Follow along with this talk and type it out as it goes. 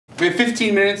We have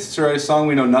 15 minutes to write a song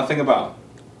we know nothing about.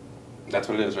 That's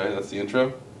what it is, right? That's the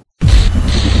intro?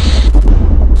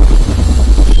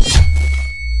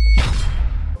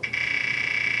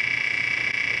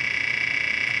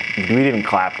 We didn't even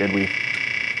clap, did we?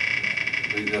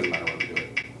 It doesn't matter what we do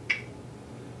it.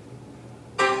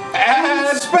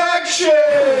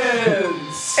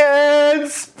 Inspections!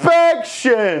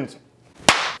 Inspections!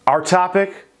 Our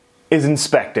topic is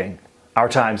inspecting. Our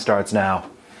time starts now.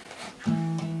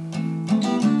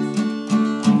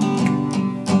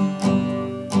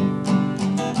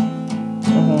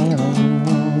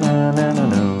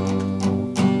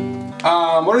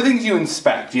 What are things you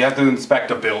inspect? You have to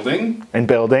inspect a building. And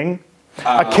building.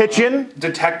 A kitchen.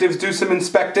 Detectives do some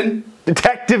inspecting.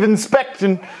 Detective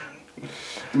inspecting.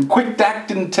 Quick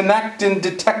acting, tenactin,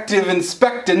 detective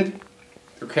inspecting.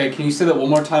 Okay, can you say that one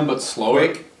more time but slower?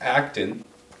 Quick acting,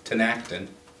 tenactin.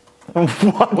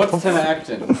 What's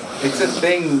tenactin? It's a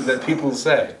thing that people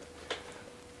say.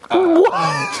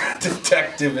 What?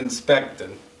 Detective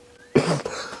inspecting.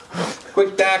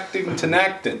 Quick acting,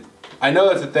 tenactin. I know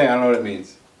that's a thing, I don't know what it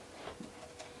means.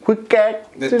 Quick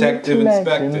act. Detective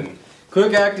inspecting.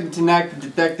 Quick acting, tenactin,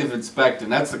 detective inspecting.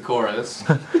 That's the chorus.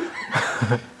 Yeah,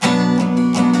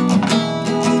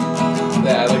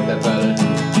 I like that better.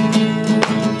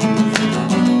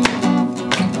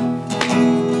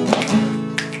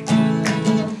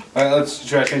 Alright, let's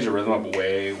try to change the rhythm up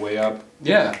way up.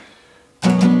 Yeah.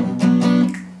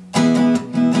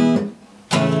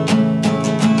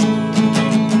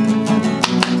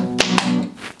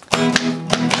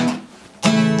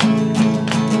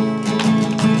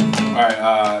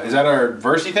 Alright, is that our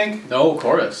verse, you think? No,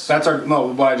 chorus. That's our, no,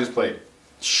 what I just played.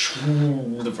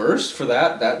 The verse for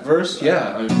that verse?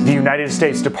 Yeah. The United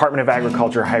States Department of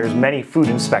Agriculture hires many food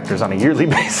inspectors on a yearly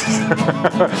basis.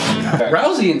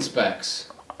 Rauzi inspects.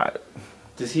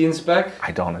 Does he inspect?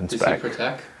 I don't Does he inspect.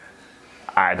 protect?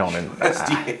 I don't That's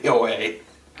DOA.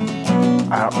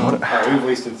 Alright, we've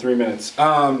wasted 3 minutes.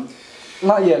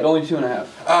 Not yet, only 2.5.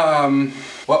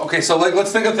 Well, okay, so like,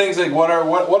 let's think of things like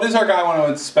what does our guy want to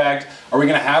inspect? Are we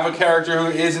gonna have a character who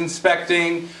is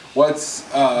inspecting? What's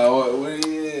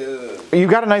You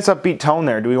got a nice upbeat tone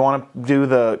there. Do we want to do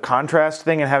the contrast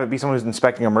thing and have it be someone who's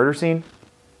inspecting a murder scene?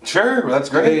 Sure, that's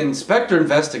They great. inspect or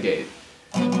investigate.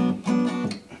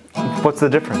 What's the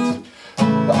difference?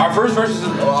 Our first verse is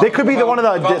They could be one of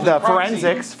the crime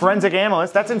forensic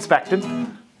analyst. That's inspected.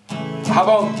 scene. How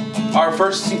about our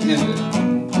first scene?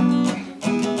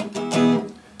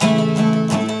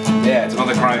 Yeah, it's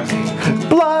another crime scene.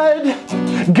 Blood,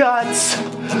 guts,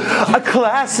 a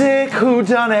classic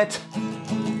whodunit.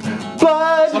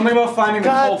 Blood, Something about finding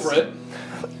guts, the culprit.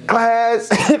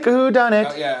 classic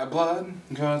whodunit. Yeah, blood,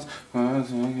 guts.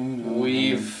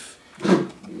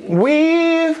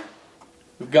 We've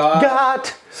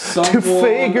Got someone to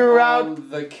figure out on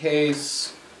the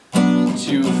case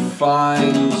to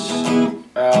find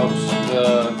out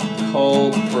the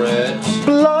culprit.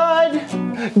 blood,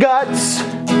 guts,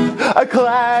 a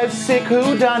classic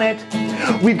whodunit.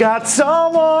 We've got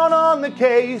someone on the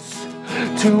case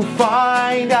to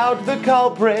find out the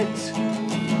culprit.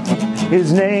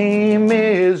 His name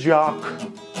is Jacques.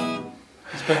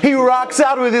 He rocks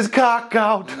out with his cock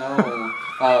out. No.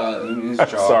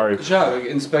 Sorry. Jacques,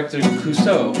 Inspector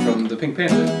Cousteau from the Pink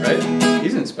Panther, right?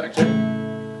 He's an inspector.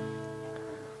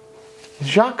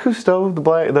 Jacques Cousteau,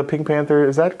 the Pink Panther,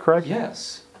 is that correct?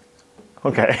 Yes.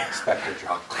 Okay. Inspector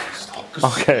Jacques.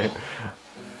 Okay.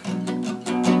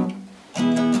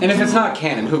 And if it's not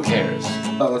canon, who cares?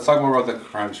 Let's talk more about the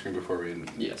crime scene before we end.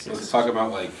 Yes. Let's talk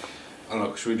about like, I don't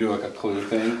know, should we do like a clue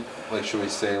thing? Like, should we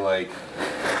say like,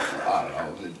 I don't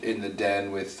know, in the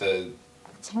den with the...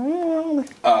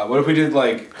 what if we did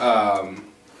like,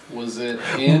 Was it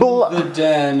in the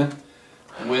den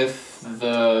with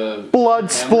the...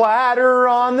 Blood splatter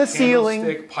on the ceiling.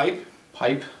 candlestick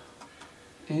pipe?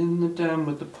 In the den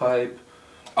with the pipe.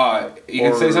 You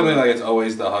can say something like it's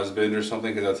always the husband or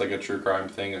something, because that's like a true crime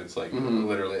thing. And it's like,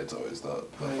 literally, it's always the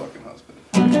fucking husband.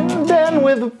 Then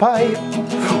with the pipe.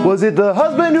 Was it the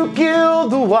husband who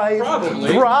killed the wife?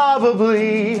 Probably.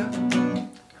 Probably.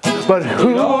 But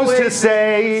who's to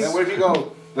say? Then what if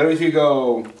you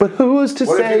go... But who's to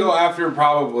What if say? you go after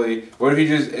probably? What if you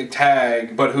just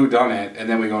tag, but who done it, and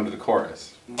then we go into the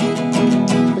chorus?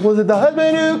 Was it the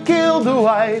husband who killed the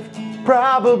wife?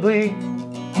 Probably.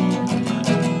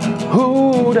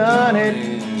 Who done it?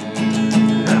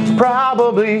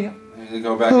 Probably. And you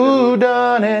go back Who into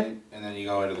done it? And then you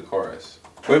go into the chorus.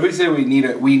 What if we say we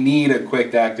need a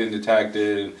quick acting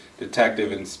detective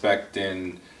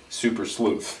inspecting super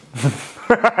sleuth. Do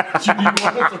you want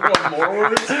to throw more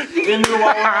words into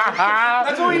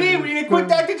That's what we need. We need a quick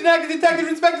acting, detective,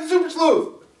 inspector, super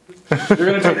sleuth.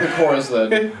 You're gonna take the chorus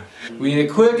then. We need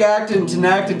a quick acting,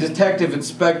 detective,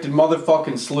 inspected,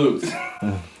 motherfucking sleuth.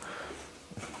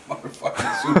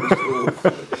 Motherfucking super sleuth.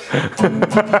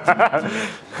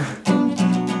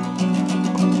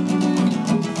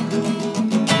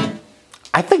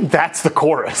 I think that's the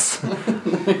chorus. I'm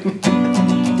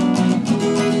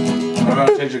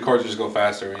gonna change the chords, just go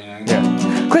faster. You know?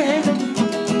 Yeah. Quick.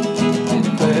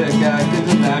 Quick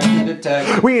acting,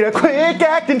 detective. We need a quick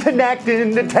acting,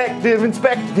 detective,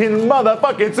 inspecting,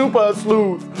 motherfucking super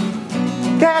sleuth.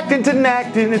 Acting,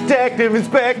 detective,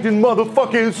 inspecting,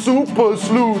 motherfucking super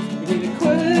sleuth. We need a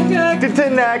quick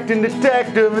acting,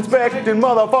 Detective, inspecting,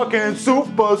 motherfucking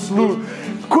super sleuth.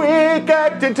 Quick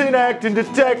acting,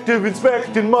 detective,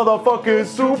 inspecting, motherfucking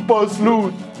super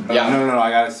sleuth. Yeah. No.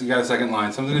 I got a second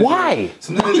line. Something to Why? Do,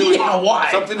 something to do with, why?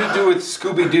 Something to do with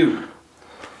Scooby Doo.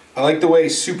 I like the way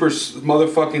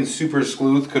motherfucking super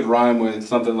sleuth could rhyme with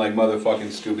something like motherfucking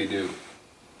Scooby Doo.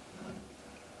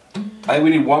 We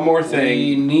need one more thing.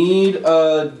 We need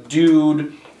a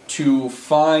dude to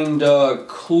find a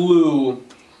clue.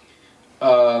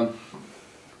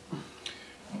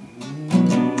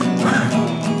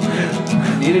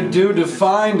 Need a dude to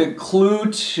find a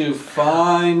clue to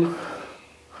find.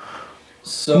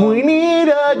 We need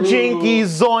a Jinky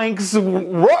Zoinks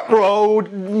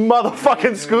Road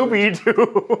motherfucking Scooby Doo.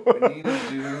 We need a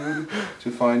dude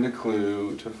to find a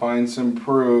clue, to find some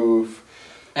proof.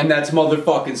 And that's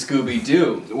motherfucking Scooby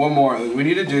Doo. One more. We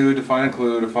need a dude to find a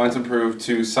clue, to find some proof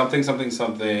to something.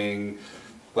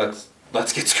 Let's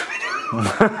get Scooby Doo.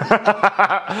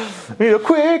 We need a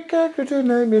quick actor,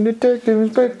 detective,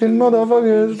 inspecting,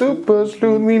 motherfucking super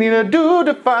sleuth. We need a dude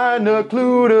to find a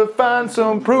clue, to find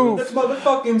some proof. That's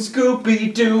motherfucking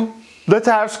Scooby Doo. Let's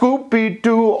have Scooby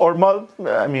Doo or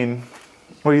I mean,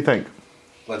 what do you think?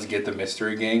 Let's get the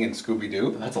mystery gang and Scooby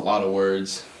Doo. That's a lot of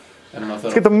words. I don't know if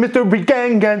Let's get the mystery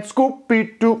gang and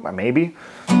Scooby Doo. Maybe.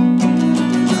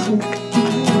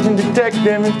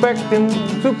 Detective, inspecting,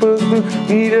 super sleuth.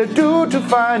 Need a dude to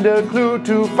find a clue,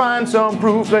 to find some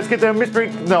proof. Let's get the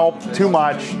mystery. No, too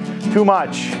much. Too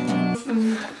much.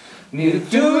 Need a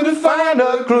dude to Find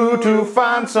a clue, to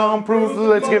find some proof.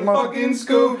 Let's get motherfucking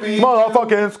Scooby.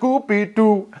 motherfucking Scooby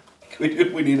Doo. We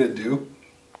need a do.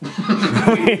 We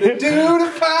need a do to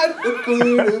find a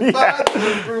clue, to find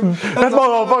some proof. That's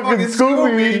motherfucking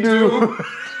Scooby Doo.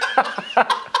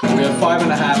 We have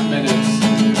 5.5 minutes.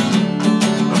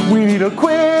 We need a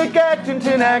quick acting,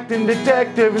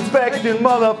 detective, inspecting,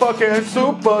 motherfucking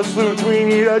super sleuth. We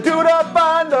need a dude to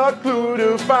find a clue,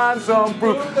 to find some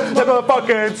proof. That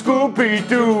motherfucking Scooby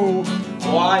Doo.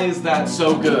 Why is that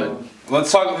so good?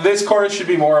 Let's talk. This chorus should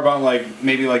be more about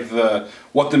maybe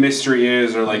what the mystery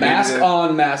is, or like Mask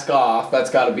on, mask off. That's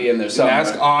got to be in there somewhere.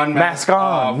 Mask on, Mask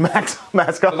on,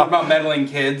 mask Something off. about meddling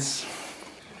kids.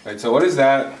 Right. So what is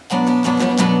that?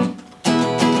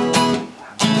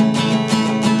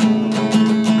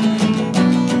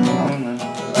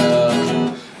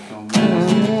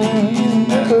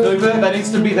 That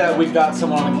needs to be that we've got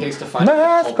someone on the case to find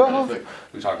Mask the off.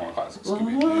 We're talking about classic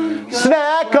Scooby Doo.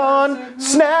 Snack on,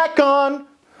 snack on.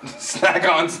 Snack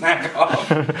on, snack off.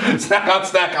 Snack on,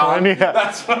 snack on. Yeah.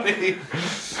 That's funny.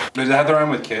 Does it have to rhyme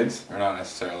with kids, or not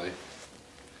necessarily?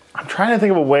 I'm trying to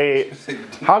think of a way.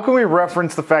 How can we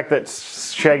reference the fact that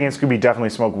Shaggy and Scooby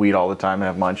definitely smoke weed all the time and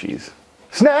have munchies?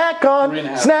 Snack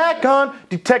on,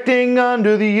 detecting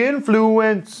under the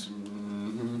influence.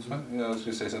 Yeah, I was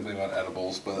gonna say something about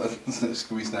edibles, but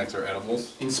Scooby snacks are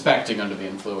edibles. Inspecting under the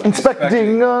influence.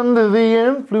 Inspecting under the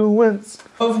influence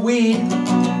Of weed.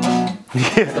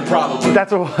 Yeah, The problem.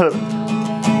 that's what.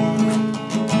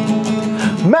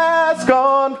 Mask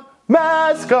on,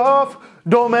 mask off.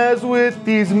 Don't mess with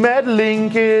these meddling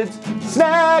kids.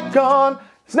 Snack on,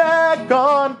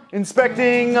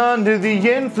 inspecting under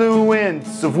the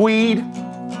influence of weed.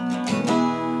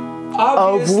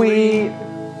 Obviously.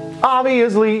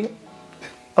 Obviously,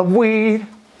 of weed.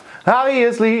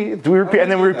 Obviously, do we repeat, and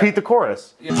then we repeat the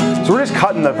chorus. So we're just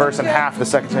cutting the verse in half the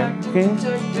second time.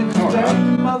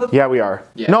 Yeah, we are.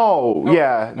 Yeah. No,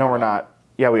 we're not.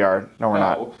 Yeah, we are. No, we're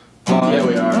not. Yeah,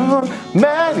 we are.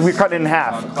 Man, we cut it in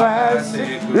half.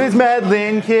 Classic. These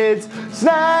meddling kids,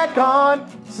 snack on.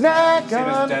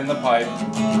 Den the pipe.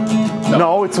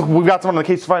 No, we've got someone on the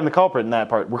case to find the culprit in that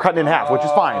part. We're cutting it in half, which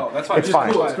is fine. That's fine. It's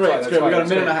fine. Cool, it's great, it's great. We got a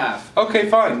minute and a half. Okay,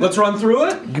 fine. Let's run through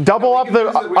it. Double up the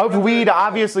of weed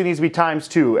obviously needs to be times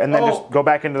 2, and then just go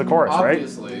back into the chorus,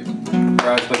 Obviously.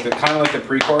 Right? Kind of like the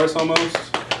pre-chorus almost.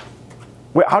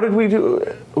 Wait, how did we do?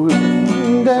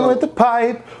 Then with the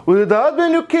pipe, with the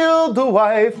husband who killed the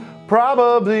wife,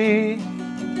 probably.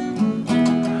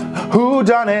 Who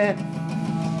done it?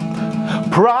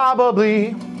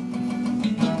 Probably.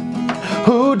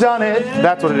 Who done it?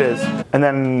 That's what it is. And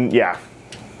then, yeah,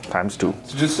 times 2.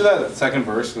 So just do that second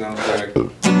verse, because I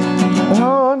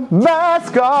don't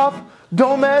Mask off,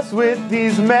 don't mess with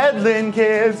these meddling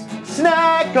kids.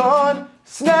 Snack on,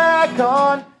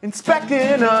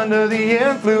 inspecting under the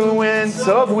influence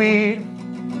of weed.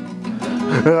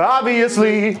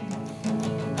 Obviously,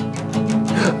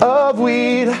 of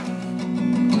weed.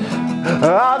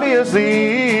 Obviously.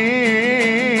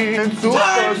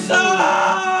 Time's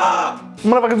up!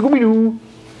 Motherfucking Scooby Doo.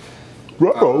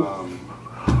 Ruh-roh.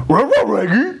 Ruh-roh,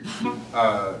 Reggie.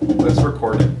 Let's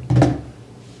record it.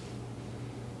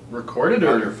 Record it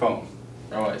On or your phone.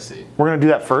 Oh, I see. We're gonna do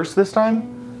that first this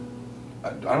time? I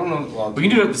don't know. Well, We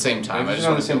can do it at the same time. Maybe I just just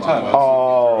on the same want to time.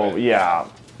 Oh, yeah.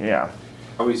 Yeah.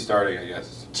 Are we starting, I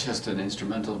guess? Just an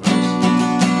instrumental verse.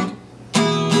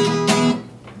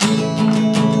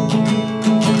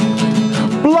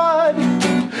 Blood,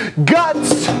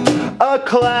 guts, a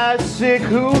classic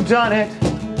whodunit.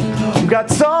 Got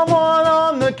someone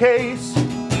on the case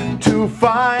to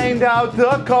find out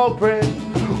the culprit.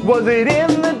 Was it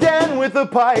in the den with the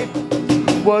pipe?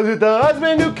 Was it the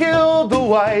husband who killed the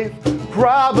wife?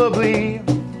 Probably.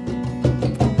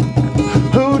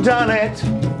 Who done it?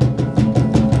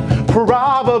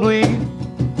 Probably.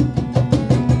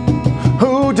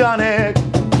 Who done it?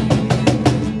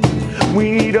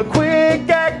 We need a quick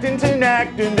acting,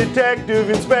 detective,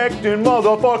 inspecting,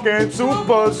 motherfucking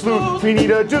super sleuth. We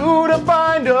need a dude to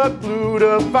find a clue,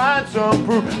 to find some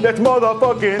proof. That's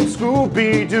motherfucking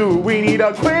Scooby Doo. We need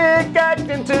a quick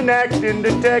acting,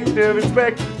 detective,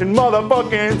 inspecting,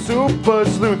 motherfucking super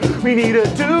sleuth. We need a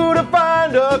dude to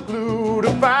find a clue,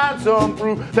 to find some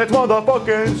proof. That's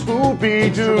motherfucking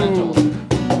Scooby Doo.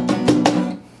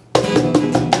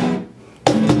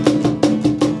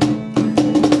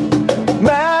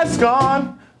 Mask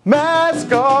on,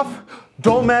 mask off,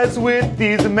 don't mess with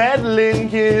these meddling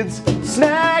kids.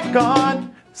 Snack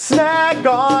on,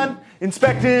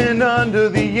 inspecting under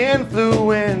the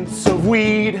influence of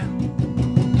weed.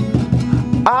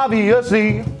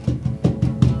 Obviously,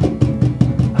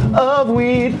 of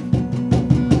weed.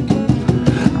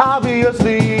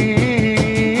 Obviously,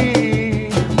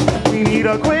 we need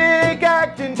a quick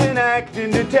acting,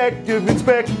 detective,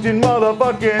 inspecting,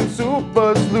 motherfucking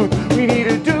super sleuth. We need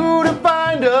a dude to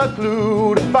find a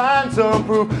clue, to find some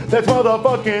proof. That's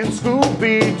motherfucking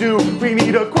Scooby Doo. We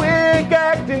need a quick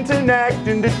acting,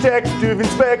 detective,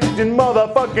 inspecting,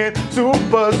 motherfucking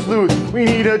super sleuth. We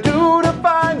need a dude to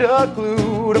find a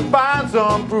clue, to find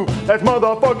some proof. That's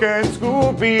motherfucking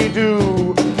Scooby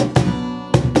Doo.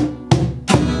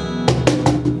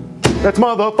 That's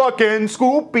motherfucking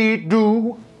Scooby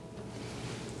Doo.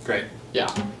 Great. Yeah.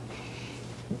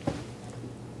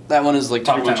 That one is like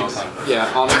Top pretty 10 much. all time.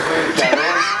 Yeah, honestly,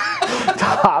 that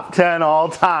Top 10 all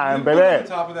time, Put on baby.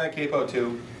 top of that capo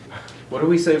too. was. What do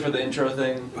we say for the intro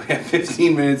thing? We have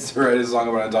 15 minutes to write a song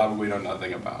about a topic we know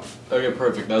nothing about. Okay,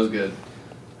 perfect. That was good.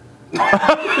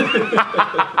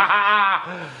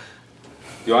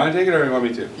 You want to take it or you want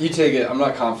me to? You take it. I'm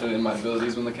not confident in my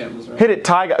abilities when the camera's around. Hit it,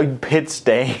 Tiger. Pit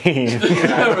stain.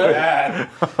 Bad.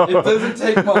 It doesn't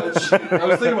take much. I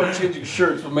was thinking about changing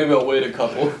shirts, but maybe I'll wait a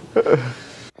couple.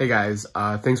 Hey guys,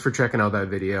 thanks for checking out that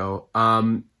video.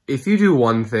 If you do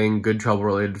one thing good trouble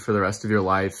related for the rest of your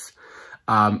life,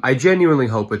 I genuinely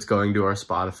hope it's going to our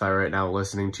Spotify right now,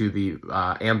 listening to the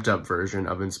amped up version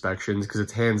of Inspections, because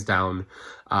it's hands down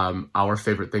our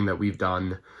favorite thing that we've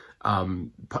done.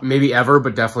 Maybe ever,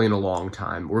 but definitely in a long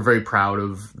time. We're very proud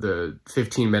of the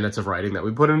 15 minutes of writing that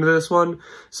we put into this one.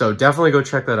 So definitely go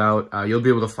check that out. You'll be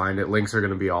able to find it. Links are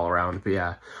going to be all around. But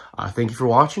yeah, thank you for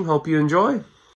watching. Hope you enjoy.